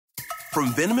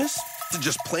From venomous to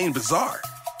just plain bizarre,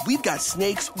 we've got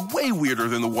snakes way weirder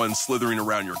than the ones slithering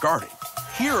around your garden.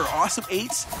 Here are Awesome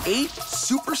 8's 8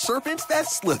 super serpents that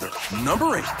slither.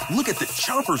 Number 8, look at the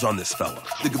chompers on this fella.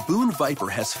 The gaboon viper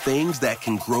has fangs that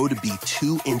can grow to be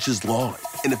 2 inches long.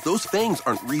 And if those fangs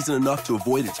aren't reason enough to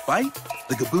avoid its bite,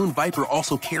 the gaboon viper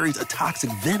also carries a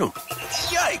toxic venom.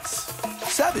 Yikes!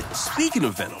 7, speaking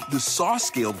of venom, the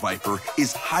saw-scaled viper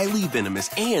is highly venomous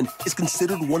and is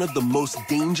considered one of the most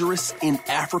dangerous in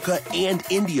Africa and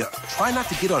India. Try not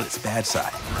to get on its bad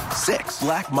side. 6,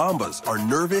 black mambas are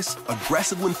nervous,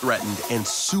 aggressive when threatened, and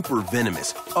super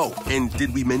venomous. Oh, and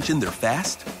did we mention they're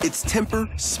fast? Its temper,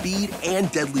 speed, and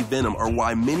deadly venom are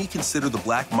why many consider the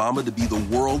black mamba to be the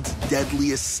world's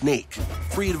deadliest snake.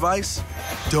 Free advice?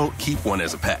 Don't keep one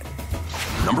as a pet.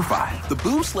 Number 5, the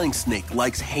boomslang snake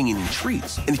likes hanging in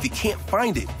trees, and if you can't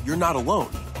find it, you're not alone.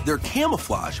 Their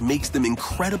camouflage makes them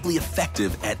incredibly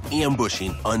effective at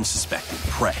ambushing unsuspected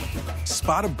prey.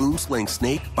 Spot a boomslang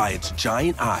snake by its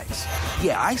giant eyes.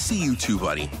 Yeah, I see you too,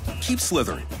 buddy. Keep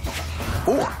slithering.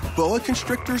 4, boa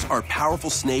constrictors are powerful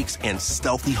snakes and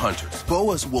stealthy hunters.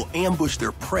 Boas will ambush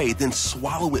their prey, then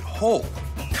swallow it whole.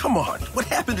 Come on, what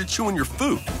happened to chewing your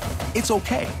food? It's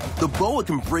okay. The boa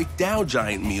can break down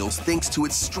giant meals thanks to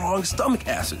its strong stomach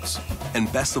acids.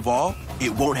 And best of all,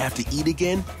 it won't have to eat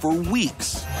again for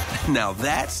weeks. Now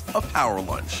that's a power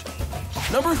lunch.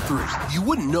 Number 3, you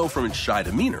wouldn't know from its shy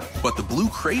demeanor, but the blue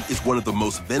crate is one of the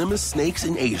most venomous snakes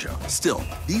in Asia. Still,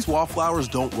 these wallflowers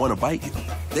don't want to bite you.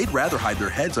 They'd rather hide their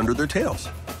heads under their tails.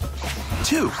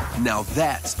 2, now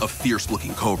that's a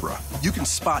fierce-looking cobra. You can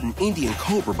spot an Indian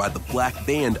cobra by the black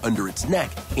band under its neck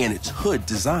and its hood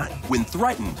design. When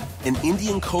threatened, an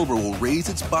Indian cobra will raise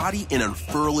its body and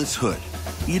unfurl its hood.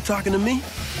 You talking to me?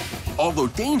 Although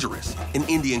dangerous, an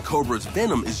Indian cobra's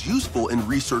venom is useful in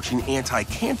researching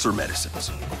anti-cancer medicines.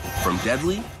 From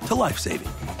deadly to life-saving.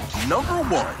 Number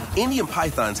 1, Indian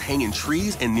pythons hang in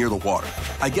trees and near the water.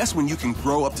 I guess when you can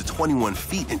grow up to 21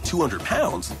 feet and 200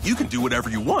 pounds, you can do whatever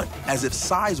you want. As if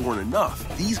size weren't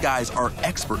enough, these guys are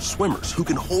expert swimmers who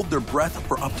can hold their breath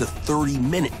for up to 30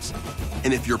 minutes.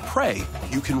 And if you're prey,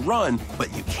 you can run,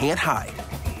 but you can't hide.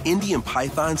 Indian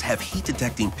pythons have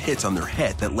heat-detecting pits on their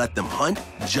head that let them hunt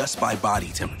just by body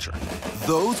temperature.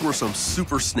 Those were some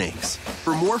super snakes.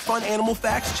 For more fun animal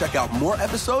facts, check out more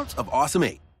episodes of Awesome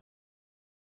 8.